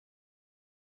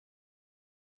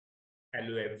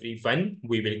Hello everyone,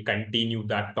 we will continue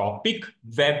the topic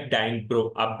Web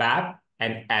Dynpro ABAP,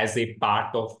 and as a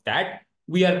part of that,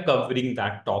 we are covering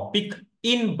that topic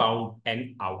inbound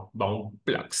and outbound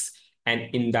plugs. And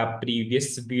in the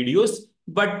previous videos,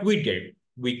 what we did,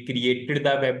 we created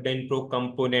the Web Dynpro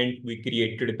component, we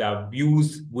created the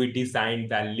views, we designed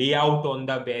the layout on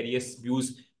the various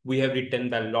views, we have written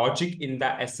the logic in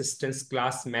the assistance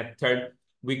class method,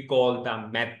 we call the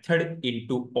method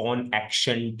into on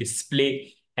action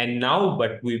display. And now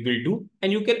what we will do,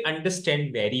 and you can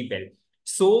understand very well.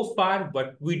 So far,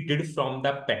 what we did from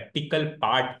the practical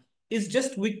part is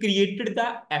just we created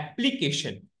the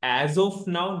application. As of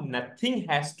now, nothing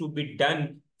has to be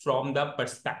done from the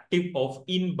perspective of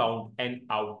inbound and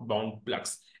outbound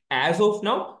plugs. As of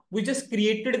now, we just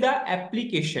created the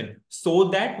application so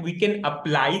that we can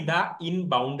apply the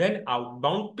inbound and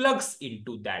outbound plugs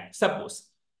into that. Suppose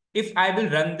if I will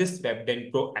run this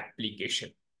WebDenPro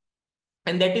application,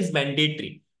 and that is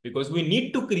mandatory because we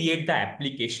need to create the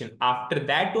application. After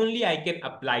that only I can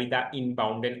apply the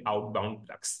inbound and outbound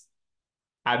plugs.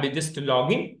 I will just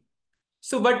log in.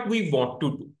 So what we want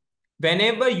to do,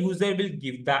 whenever user will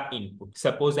give the input,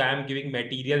 suppose I am giving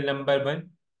material number 1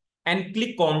 and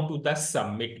click on to the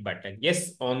submit button.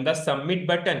 Yes, on the submit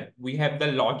button, we have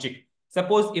the logic.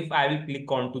 Suppose if I will click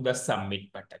on to the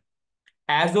submit button,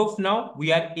 as of now,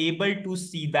 we are able to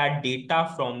see that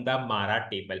data from the Mara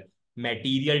table,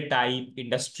 material type,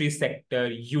 industry sector,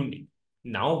 unit.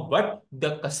 Now, what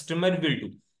the customer will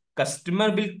do?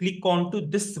 Customer will click onto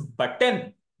this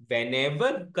button.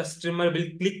 Whenever customer will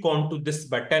click onto this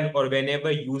button or whenever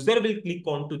user will click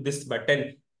onto this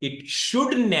button, it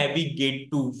should navigate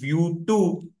to view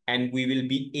 2 and we will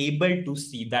be able to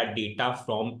see the data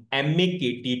from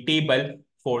MAKT table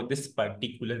for this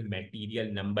particular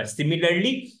material number.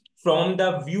 Similarly, from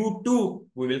the view 2,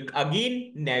 we will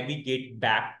again navigate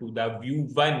back to the view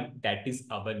 1, that is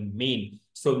our main.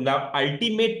 So now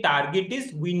ultimate target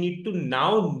is we need to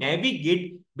now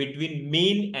navigate between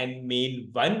main and main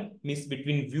 1, means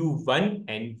between view 1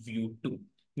 and view 2.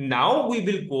 Now we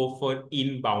will go for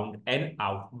inbound and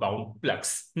outbound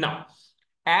plugs. Now,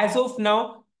 as of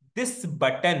now, this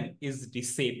button is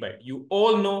disabled. You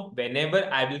all know whenever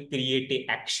I will create a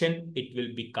action, it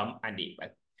will become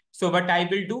enabled. So what I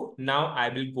will do now, I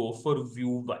will go for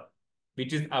view 1,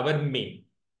 which is our main.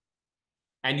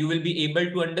 And you will be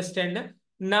able to understand that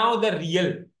now the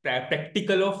real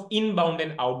practical of inbound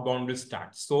and outbound will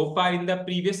start. So far in the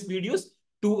previous videos,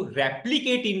 to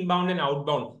replicate inbound and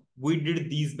outbound, we did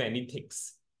these many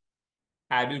things.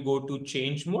 I will go to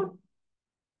change mode.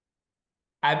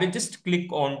 I will just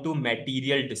click on to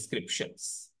material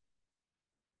descriptions.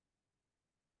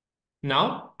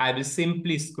 Now, I will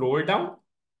simply scroll down.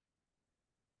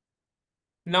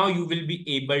 Now you will be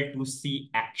able to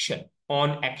see action,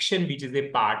 on action, which is a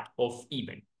part of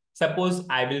event. Suppose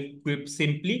I will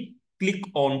simply click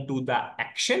on to the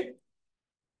action.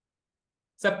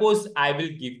 Suppose I will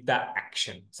give the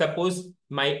action. Suppose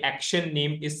my action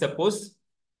name is suppose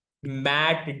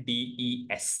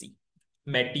MATDESC,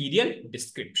 material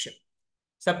description.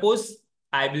 Suppose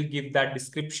I will give that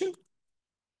description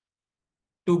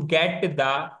to get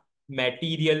the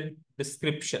material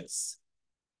descriptions.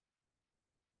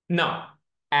 Now,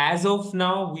 as of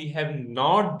now, we have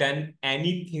not done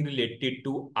anything related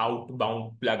to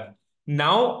outbound plug.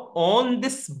 Now, on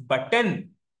this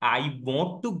button, I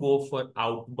want to go for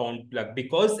outbound plug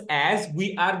because as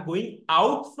we are going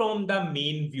out from the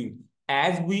main view,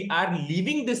 as we are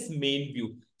leaving this main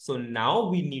view, so now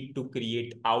we need to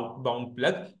create outbound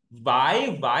plug.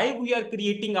 Why we are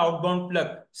creating outbound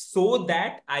plug? So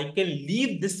that I can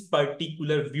leave this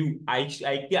particular view. I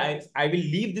will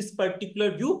leave this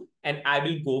particular view and I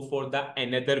will go for the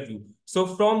another view. So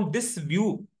from this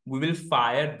view, we will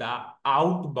fire the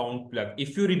outbound plug.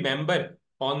 If you remember,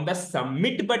 on the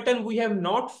submit button, we have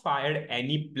not fired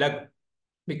any plug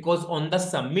because on the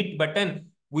submit button,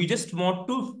 we just want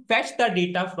to fetch the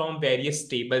data from various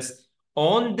tables.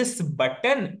 On this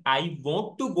button, I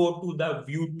want to go to the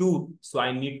view 2. So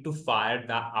I need to fire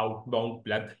the outbound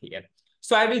plug here.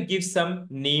 So I will give some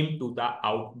name to the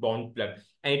outbound plug.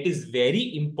 And it is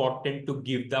very important to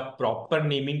give the proper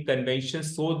naming convention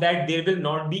so that there will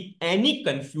not be any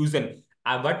confusion.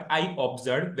 What I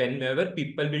observed whenever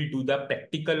people will do the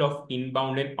practical of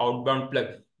inbound and outbound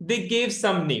plug, they gave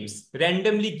some names,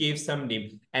 randomly gave some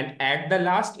name. And at the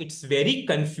last, it's very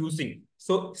confusing.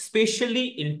 So especially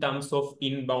in terms of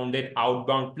inbound and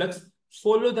outbound plugs,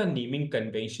 follow the naming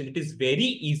convention. It is very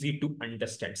easy to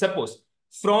understand. Suppose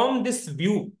from this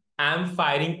view, I'm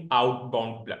firing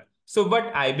outbound plug. So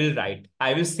what I will write?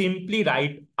 I will simply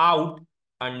write out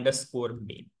underscore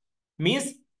main.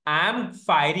 Means I'm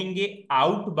firing a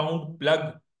outbound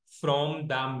plug from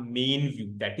the main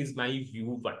view. That is my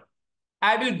view 1.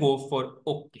 I will go for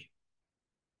OK.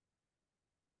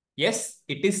 Yes,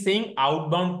 it is saying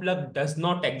outbound plug does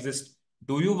not exist.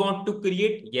 Do you want to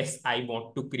create? Yes, I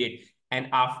want to create. And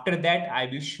after that, I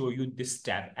will show you this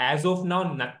tab. As of now,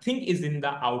 nothing is in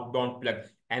the outbound plug.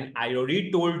 And I already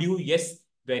told you, yes,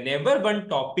 whenever one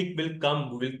topic will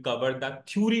come, we will cover the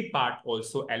theory part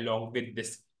also along with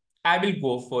this. I will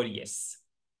go for yes.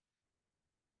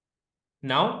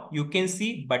 Now you can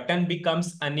see button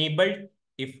becomes enabled.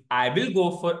 If I will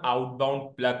go for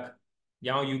outbound plug,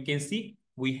 now you can see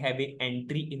we have an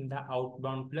entry in the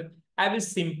outbound plug. I will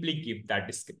simply give that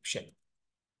description.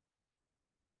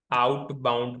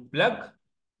 Outbound plug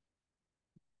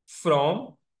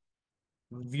from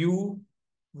view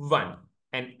 1.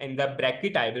 And in the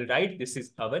bracket, I will write this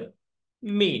is our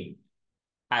main.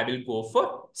 I will go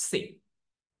for save.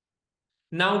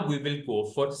 Now we will go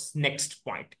for next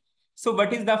point. So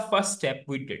what is the first step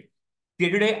we did?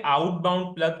 Created a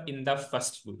outbound plug in the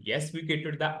first view. Yes, we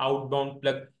created the outbound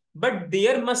plug, but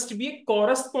there must be a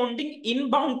corresponding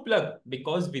inbound plug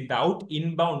because without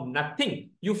inbound,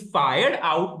 nothing. You fired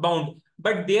outbound,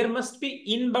 but there must be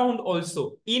inbound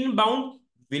also. Inbound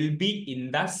will be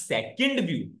in the second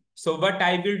view. So what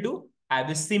I will do? I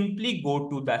will simply go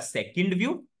to the second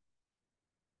view.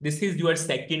 This is your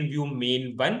second view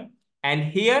main 1. And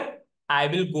here I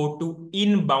will go to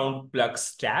inbound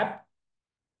plugs tab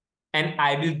and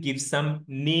I will give some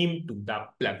name to the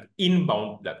plug,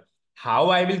 inbound plug. How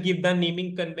I will give the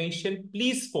naming convention?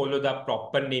 Please follow the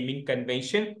proper naming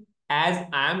convention. As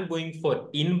I am going for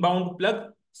inbound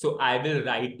plug, so I will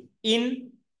write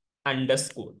in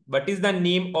underscore. What is the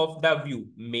name of the view?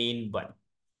 Main 1.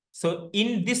 So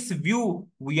in this view,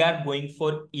 we are going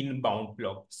for inbound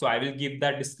plug. So I will give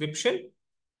the description.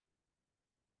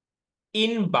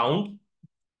 Inbound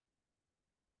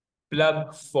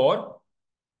plug for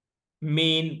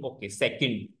main, okay,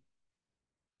 second.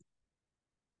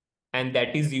 And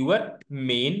that is your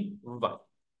main 1.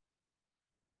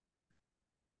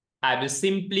 I will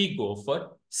simply go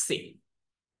for save.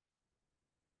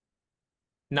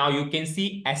 Now you can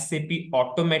see SAP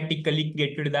automatically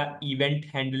created the event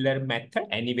handler method.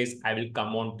 Anyways, I will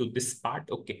come on to this part.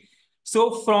 Okay.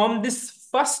 So from this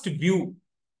first view,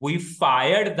 we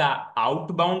fired the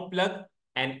outbound plug.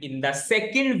 And in the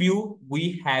second view,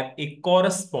 we have a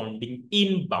corresponding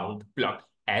inbound plug.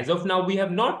 As of now, we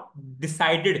have not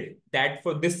decided that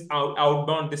for this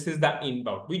outbound, this is the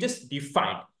inbound. We just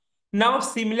defined. Now,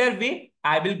 similar way,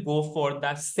 I will go for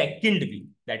the second view.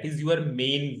 That is your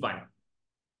main 1.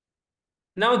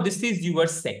 Now, this is your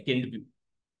second view.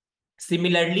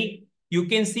 Similarly, you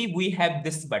can see we have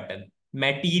this button,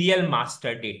 material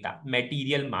master data,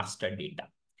 material master data.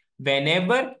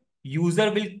 Whenever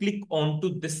user will click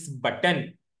onto this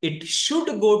button, it should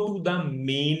go to the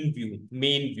main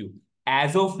view.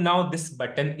 As of now, this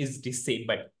button is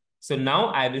disabled. So now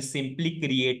I will simply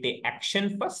create a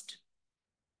action first.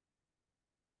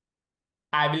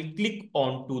 I will click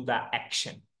onto the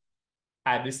action.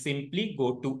 I will simply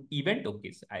go to event.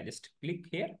 Okay, so I just click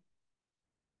here.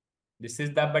 This is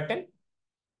the button.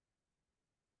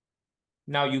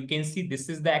 Now you can see this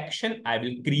is the action. I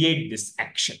will create this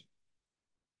action.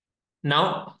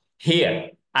 Now here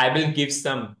I will give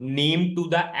some name to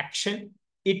the action.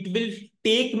 It will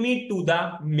take me to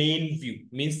the main view.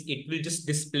 Means it will just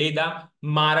display the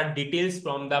Mara details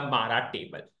from the Mara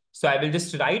table. So I will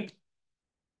just write,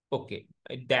 okay,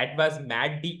 that was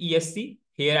mat DESC.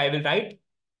 Here I will write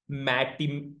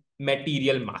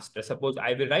material master. Suppose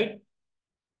I will write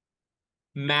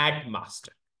mat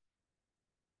master.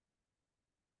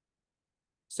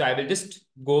 So I will just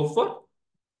go for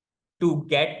to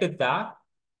get the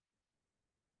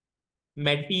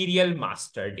material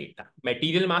master data.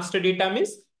 Material master data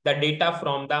means the data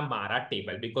from the Mara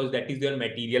table because that is your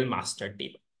material master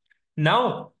table.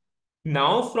 Now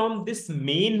from this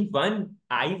main 1,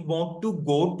 I want to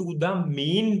go to the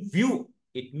main view.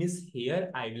 It means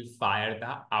here I will fire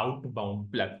the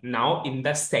outbound plug. Now in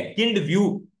the second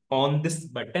view on this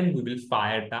button, we will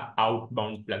fire the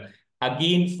outbound plug.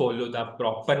 Again, follow the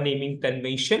proper naming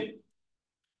convention.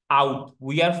 Out,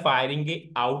 we are firing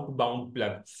a outbound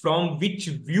plug. From which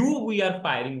view we are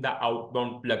firing the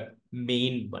outbound plug?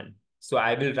 Main 1. So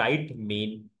I will write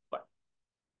main 1.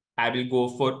 I will go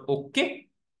for OK.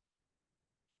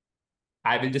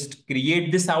 I will just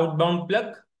create this outbound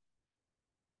plug.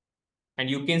 And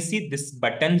you can see this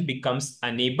button becomes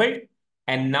enabled.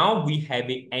 And now we have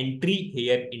an entry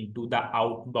here into the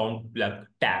outbound plug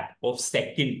tab of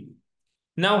second.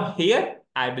 Now here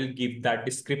I will give the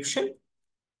description.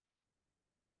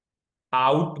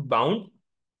 outbound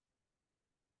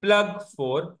plug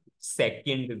for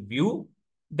second view.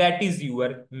 That is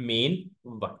your main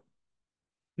one.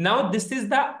 Now this is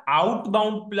the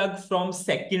outbound plug from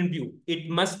second view. It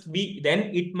must be,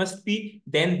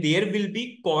 then there will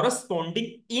be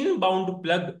corresponding inbound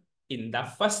plug in the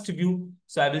first view.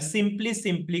 So I will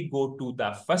simply go to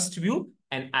the first view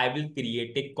and I will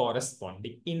create a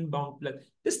corresponding inbound plug.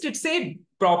 Just it's a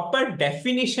proper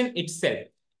definition itself.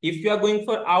 If you are going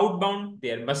for outbound,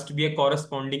 there must be a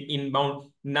corresponding inbound.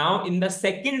 Now, in the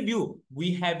second view,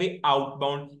 we have a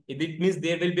outbound. It means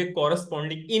there will be a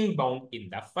corresponding inbound in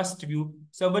the first view.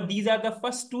 So, but these are the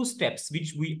first two steps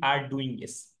which we are doing.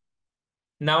 Yes.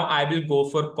 Now, I will go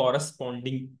for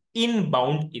corresponding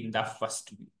inbound in the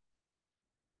first view.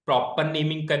 Proper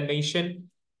naming convention,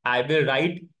 I will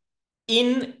write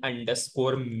in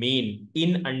underscore main.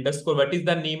 In underscore, what is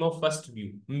the name of first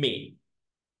view? Main.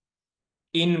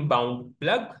 Inbound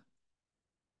plug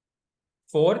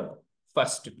for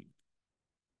first view.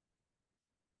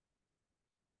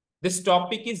 This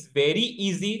topic is very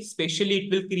easy, especially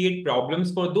it will create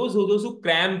problems for those who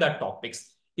cram the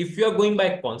topics. If you are going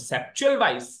by conceptual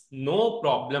wise, no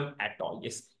problem at all.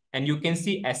 Yes. And you can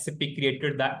see SAP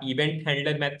created the event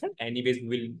handler method. Anyways,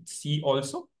 we'll see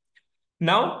also.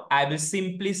 Now I will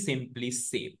simply save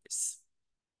this.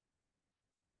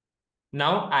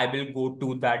 Now I will go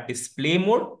to the display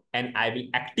mode and I will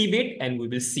activate and we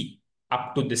will see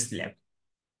up to this level.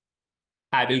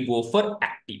 I will go for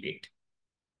activate.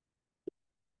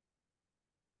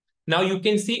 Now you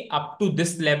can see up to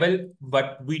this level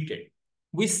what we did.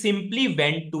 We simply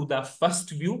went to the first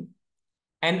view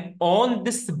and on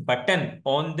this button,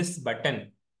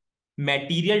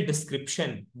 material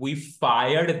description, we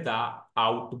fired the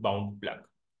outbound plug.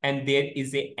 And there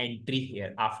is an entry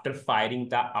here after firing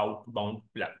the outbound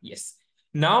plug. Yes.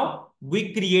 Now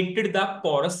we created the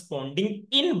corresponding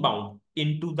inbound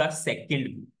into the second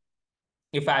view.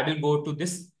 If I will go to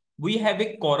this, we have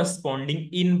a corresponding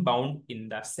inbound in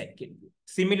the second view.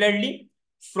 Similarly,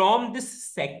 from this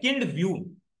second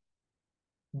view,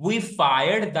 we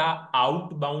fired the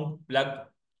outbound plug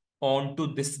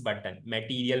onto this button,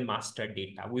 material master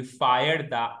data. We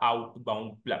fired the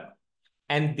outbound plug.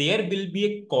 And there will be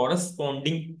a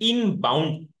corresponding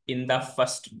inbound in the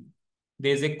first view.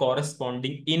 There's a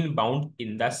corresponding inbound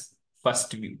in the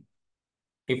first view.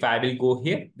 If I will go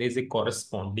here, there's a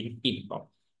corresponding inbound.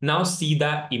 Now see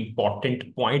the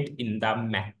important point in the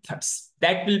methods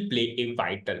that will play a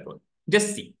vital role.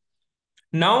 Just see.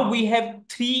 Now we have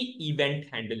three event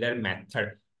handler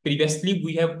method. Previously,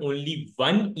 we have only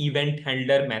one event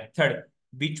handler method,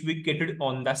 which we created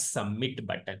on the submit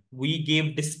button. We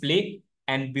gave display,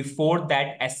 and before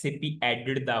that, SAP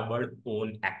added the word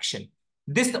on action.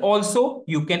 This also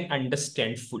you can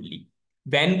understand fully.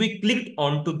 When we clicked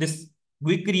onto this,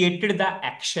 we created the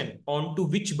action onto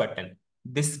which button?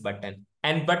 This button.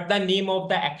 And what the name of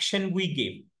the action we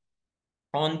gave?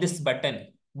 On this button,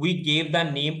 we gave the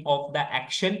name of the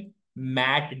action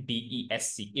mat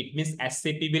DESC. It means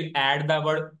SAP will add the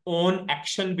word on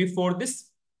action before this.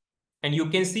 And you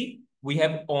can see we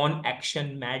have on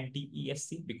action mat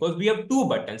DESC because we have two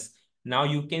buttons. Now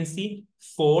you can see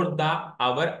for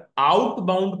our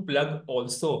outbound plug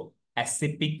also,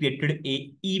 SAP created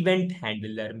a event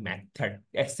handler method.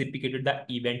 SAP created the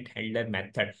event handler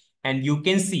method. And you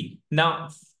can see now,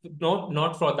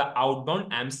 not for the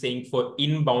outbound, I'm saying for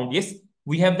inbound. Yes,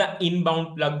 we have the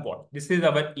inbound plug bot. This is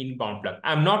our inbound plug.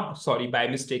 I'm not, sorry, by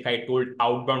mistake, I told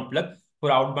outbound plug.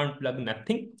 For outbound plug,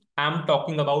 nothing. I'm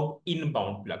talking about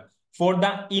inbound plug. For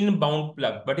the inbound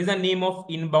plug, what is the name of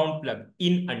inbound plug?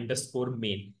 In underscore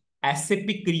main. SAP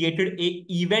created a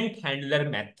event handler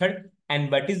method. And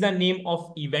what is the name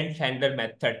of event handler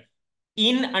method?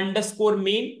 In underscore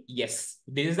main, yes,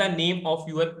 this is the name of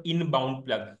your inbound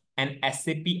plug. And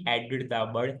SAP added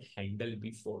the word handle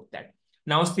before that.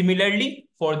 Now, similarly,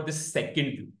 for this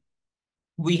second view,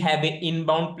 we have an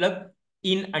inbound plug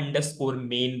in underscore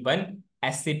main one.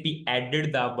 SAP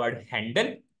added the word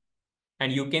handle.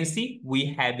 And you can see we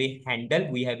have a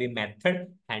handle, we have a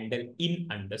method handle in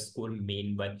underscore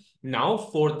main one. Now,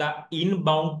 for the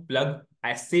inbound plug,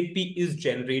 SAP is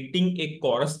generating a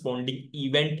corresponding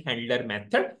event handler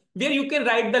method where you can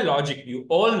write the logic. You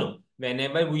all know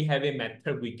whenever we have a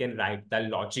method, we can write the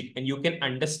logic and you can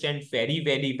understand very,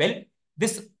 very well.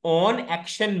 This on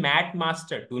action mat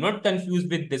master, do not confuse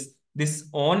with this. This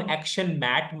on action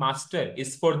mat master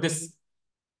is for this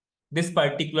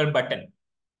particular button.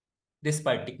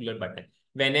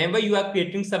 Whenever you are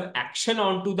creating some action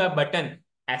onto the button,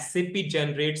 SAP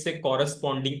generates a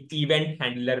corresponding event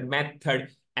handler method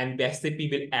and the SAP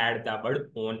will add the word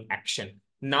on action.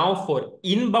 Now for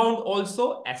inbound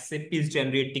also, SAP is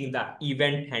generating the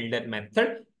event handler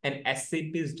method and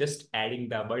SAP is just adding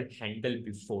the word handle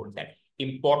before that.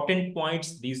 Important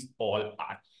points, these all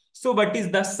are. So what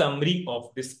is the summary of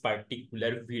this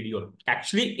particular video?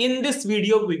 Actually, in this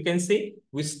video, we can say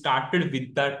we started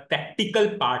with the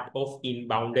practical part of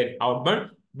inbound and outbound.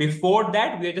 Before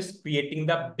that, we are just creating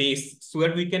the base so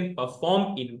that we can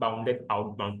perform inbound and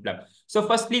outbound plug. So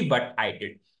firstly, what I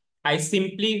did, I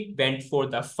simply went for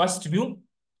the first view.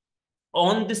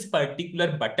 On this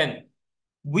particular button,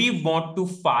 we want to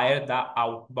fire the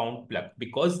outbound plug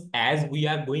because as we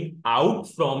are going out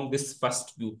from this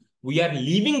first view, we are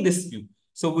leaving this view.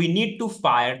 So we need to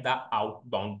fire the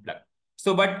outbound plug.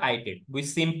 So what I did, we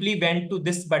simply went to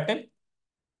this button,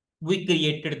 we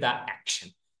created the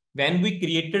action. When we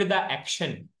created the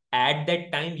action, at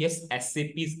that time, yes,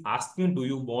 SAP is asking, do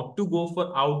you want to go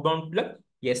for outbound plug?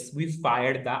 Yes, we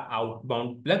fired the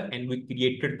outbound plug and we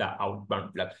created the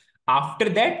outbound plug. After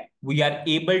that, we are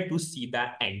able to see the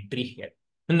entry here.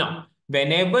 Now,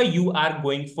 whenever you are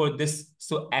going for this,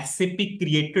 so SAP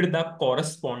created the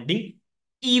corresponding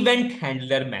event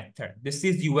handler method. This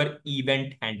is your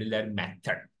event handler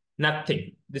method.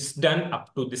 Nothing. This done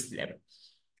up to this level.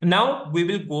 Now we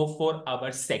will go for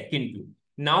our second view.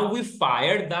 Now we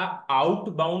fired the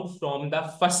outbound from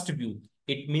the first view.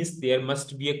 It means there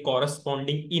must be a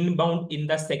corresponding inbound in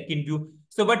the second view.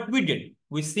 So what we did,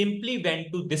 we simply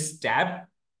went to this tab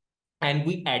and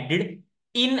we added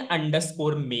in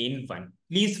underscore main one.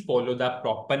 Please follow the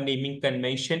proper naming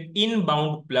convention.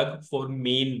 Inbound plug for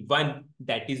main one,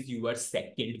 that is your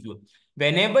second view.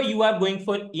 Whenever you are going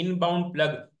for inbound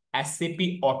plug, SAP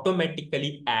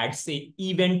automatically adds a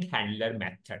event handler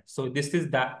method. So this is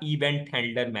the event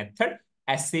handler method.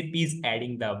 SAP is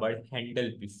adding the word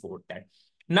handle before that.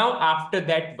 Now after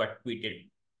that, what we did,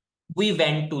 we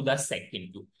went to the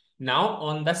second view. Now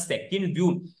on the second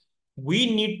view,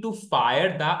 we need to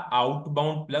fire the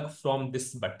outbound plug from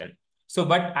this button. So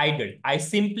what I did, I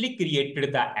simply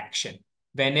created the action.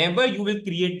 Whenever you will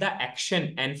create the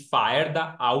action and fire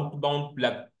the outbound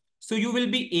plug, so you will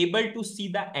be able to see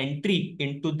the entry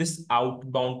into this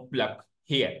outbound plug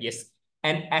here. Yes.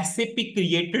 And SAP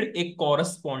created a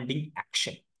corresponding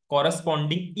action,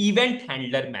 corresponding event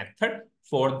handler method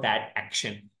for that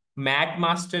action.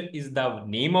 MatMaster is the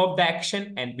name of the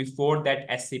action, and before that,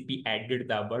 SAP added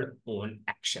the word on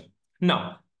action.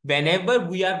 Now, whenever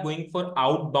we are going for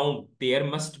outbound, there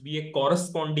must be a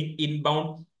corresponding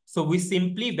inbound. So we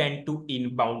simply went to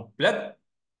inbound plug.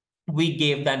 We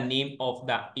gave the name of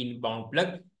the inbound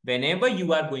plug. Whenever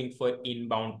you are going for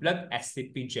inbound plug,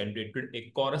 SAP generated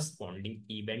a corresponding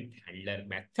event handler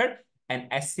method, and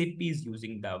SAP is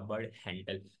using the word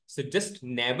handle. So just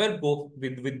never go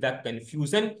with the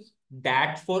confusion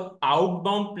that for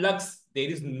outbound plugs, there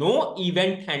is no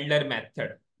event handler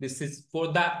method. This is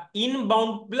for the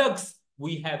inbound plugs.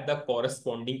 We have the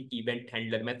corresponding event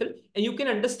handler method, and you can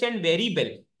understand very well.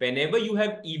 Whenever you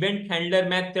have event handler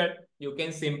method, you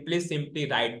can simply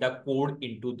write the code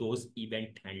into those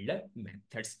event handler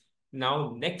methods.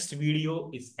 Now, next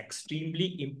video is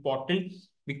extremely important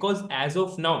because as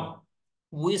of now,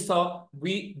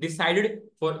 we decided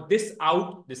for this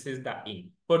out, this is the in.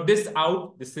 For this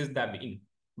out, this is the in.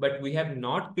 But we have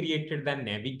not created the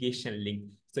navigation link.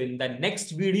 So in the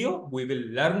next video, we will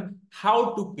learn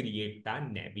how to create the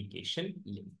navigation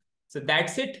link. So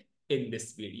that's it in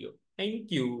this video. Thank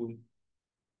you.